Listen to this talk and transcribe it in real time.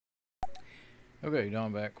Okay, now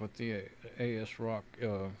I'm back with the AS Rock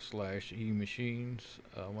slash E machines.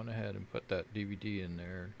 I went ahead and put that DVD in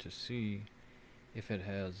there to see if it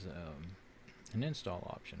has an install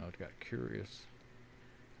option. I got curious.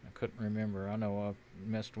 I couldn't remember. I know I've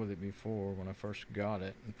messed with it before when I first got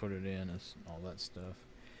it and put it in and all that stuff.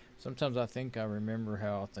 Sometimes I think I remember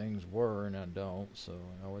how things were and I don't, so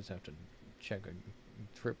I always have to check a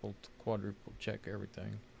triple, quadruple check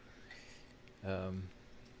everything. Um,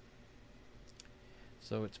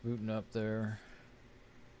 so it's booting up there.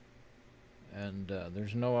 And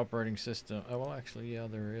there's no operating system. Oh, well, actually, yeah,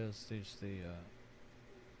 there is. There's the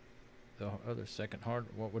other second hard.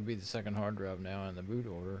 What would be the second hard drive now in the boot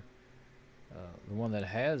order? The one that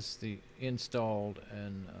has the installed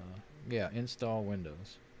and yeah, install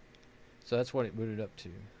Windows. So that's what it booted up to.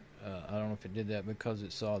 I don't know if it did that because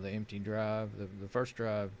it saw the empty drive, the first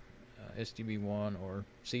drive, STB1 or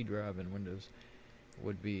C drive in Windows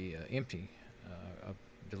would be empty. I've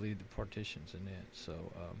deleted the partitions in it, so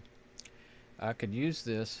I could use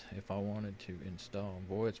this if I wanted to install.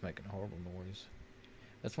 Boy, it's making a horrible noise.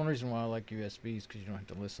 That's one reason why I like USBs, because you don't have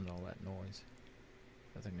to listen to all that noise.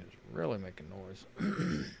 I think it's really making noise.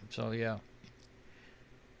 So yeah,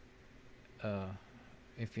 uh,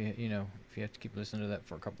 if you have to keep listening to that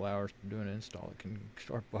for a couple hours to do an install, it can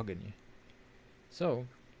start bugging you. So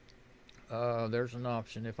there's an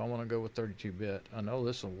option if I want to go with 32-bit. I know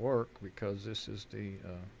this will work because this is the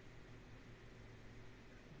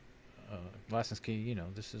license key.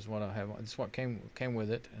 This is what I have. This is what came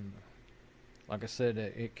with it, and like I said,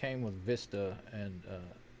 it came with Vista, and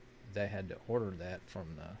they had to order that from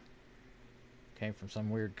the. Came from some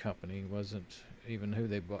weird company. It wasn't even who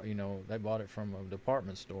they bought. They bought it from a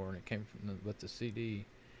department store, and it came from but the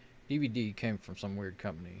DVD came from some weird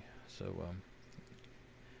company. So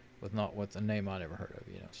with not with a name I never heard of.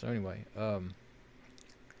 So anyway,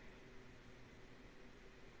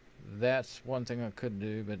 that's one thing I could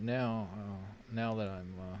do. But now that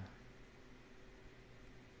I'm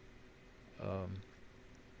um,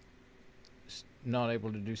 not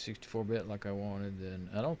able to do 64-bit like I wanted, then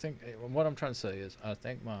I don't think what I'm trying to say is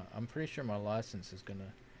I'm pretty sure my license is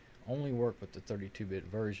gonna only work with the 32-bit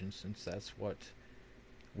version, since that's what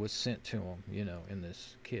was sent to them, in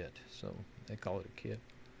this kit. So they call it a kit.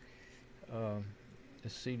 Um, the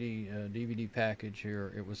CD DVD package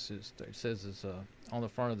here, it says it's on the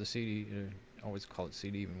front of the CD. I always call it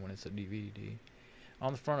CD even when it's a DVD.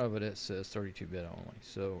 On the front of it, it says 32-bit only.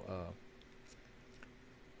 So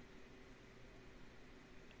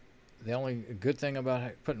the only good thing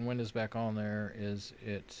about putting Windows back on there is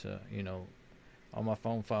all my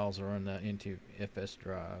phone files are on the NTFS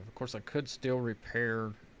drive. Of course, I could still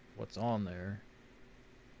repair what's on there,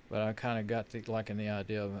 but I kind of got liking the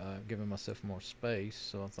idea of giving myself more space.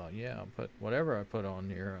 So I thought, yeah, I'll put whatever I put on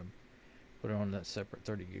here, I'll put it on that separate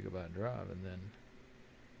 30 gigabyte drive, and then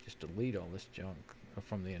just delete all this junk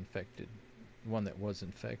from the infected one that was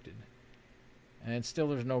infected. And still,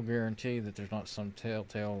 there's no guarantee that there's not some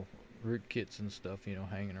telltale rootkits and stuff,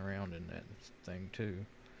 hanging around in that thing too.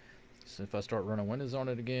 So if I start running Windows on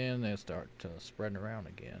it again, they'll start spreading around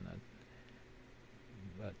again.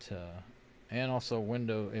 And also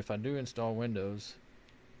if I do install Windows,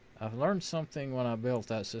 I've learned something when I built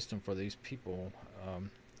that system for these people.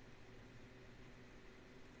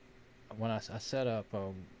 When I set up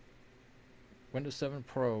Windows 7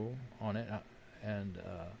 Pro on it, and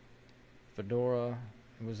Fedora,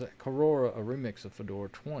 it was a remix of Fedora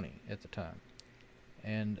 20 at the time,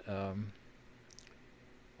 and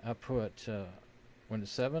I put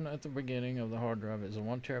Windows 7 at the beginning of the hard drive. It's a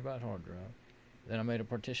 1 terabyte hard drive. Then I made a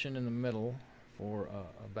partition in the middle for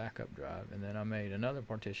a backup drive, and then I made another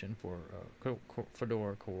partition for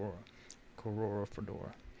Fedora,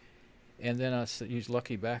 Fedora. And then I used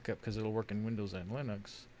Lucky Backup because it'll work in Windows and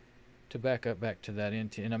Linux to back up back to that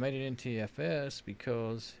NT. And I made it NTFS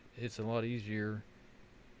because it's a lot easier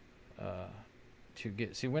to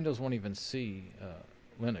get. See, Windows won't even see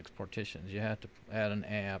Linux partitions. You have to add an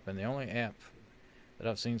app, and the only app that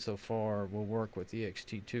I've seen so far will work with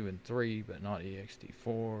ext2 and 3, but not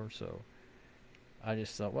ext4. So I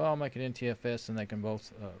just thought, well, I'll make it NTFS, and they can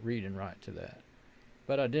both read and write to that.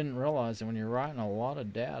 But I didn't realize that when you're writing a lot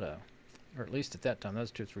of data, or at least at that time, that was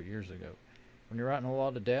 2 or 3 years ago, when you're writing a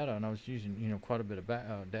lot of data, and I was using quite a bit of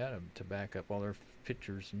data to back up all their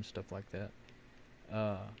pictures and stuff like that,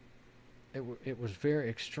 it was very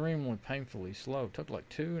extremely painfully slow. It took like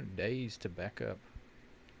 2 days to back up,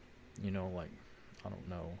 like, I don't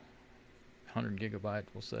know, 100 gigabyte,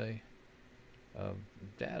 we'll say, of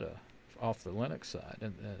data off the Linux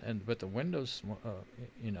side, but the Windows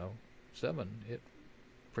 7, it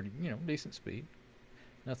pretty decent speed,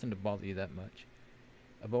 nothing to bother you that much.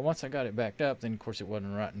 But once I got it backed up, then of course it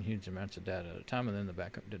wasn't writing huge amounts of data at a time, and then the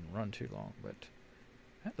backup didn't run too long. But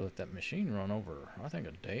I had to let that machine run over, I think,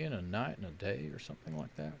 a day and a night and a day or something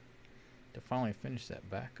like that to finally finish that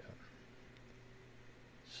backup.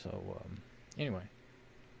 So anyway,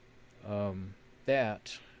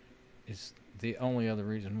 that is the only other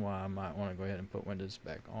reason why I might want to go ahead and put Windows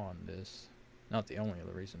back on this. Not the only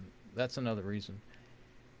other reason. That's another reason.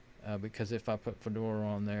 Because if I put Fedora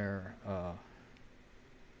on there,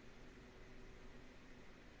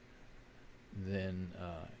 then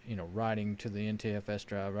writing to the NTFS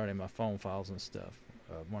drive, writing my phone files and stuff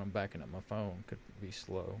when I'm backing up my phone could be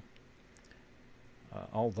slow.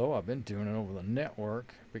 Although I've been doing it over the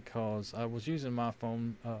network because I was using my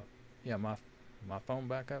phone, my phone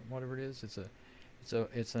backup, whatever it is.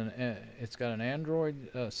 It's got an Android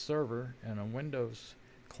server and a Windows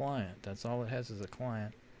client. That's all it has is a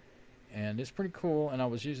client, and it's pretty cool. And I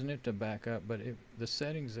was using it to back up, but the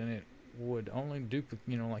settings in it would only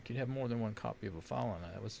duplicate, like you'd have more than one copy of a file on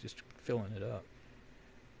it. I was just filling it up.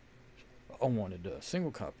 I wanted single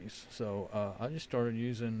copies, so I just started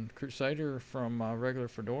using Crusader from my regular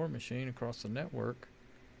Fedora machine across the network,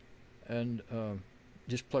 and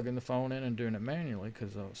just plugging the phone in and doing it manually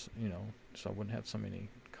because I was, so I wouldn't have so many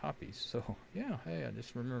copies. So yeah, hey, I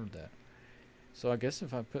just remembered that. So I guess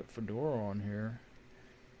if I put Fedora on here,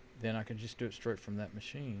 then I could just do it straight from that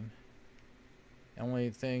machine. The only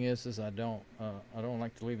thing is I don't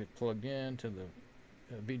like to leave it plugged in to the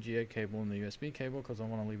VGA cable and the USB cable because I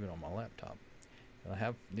want to leave it on my laptop. I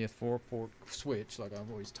have the 4-port switch like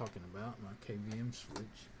I've always talking about, my KVM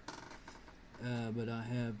switch. But I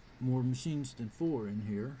have more machines than 4 in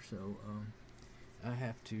here, so I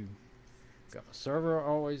have to got my server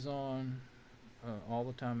always on all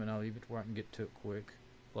the time, and I leave it where I can get to it quick,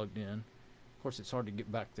 plugged in. Of course, it's hard to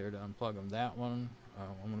get back there to unplug them. That one,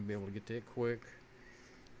 I'm going to be able to get to it quick.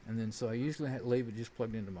 And then so I usually leave it just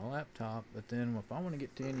plugged into my laptop, but then if I want to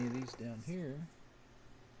get to any of these down here,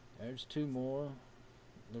 there's 2 more.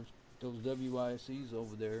 There's those WISEs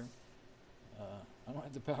over there. I don't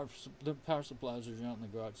have the power supplies are out in the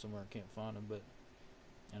garage somewhere. I can't find them,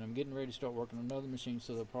 and I'm getting ready to start working on another machine,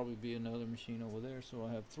 so there'll probably be another machine over there. So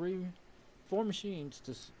I have 4 machines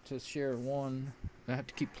to share one. I have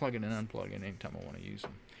to keep plugging and unplugging anytime I want to use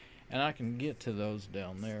them, and I can get to those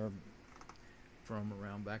down there from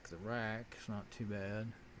around back of the rack. It's not too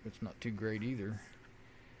bad. It's not too great either.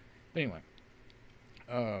 But anyway,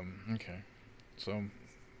 okay. So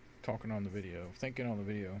talking on the video, thinking on the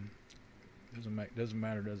video. Doesn't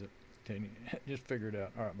matter, does it? Just figure it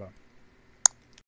out. All right, bye.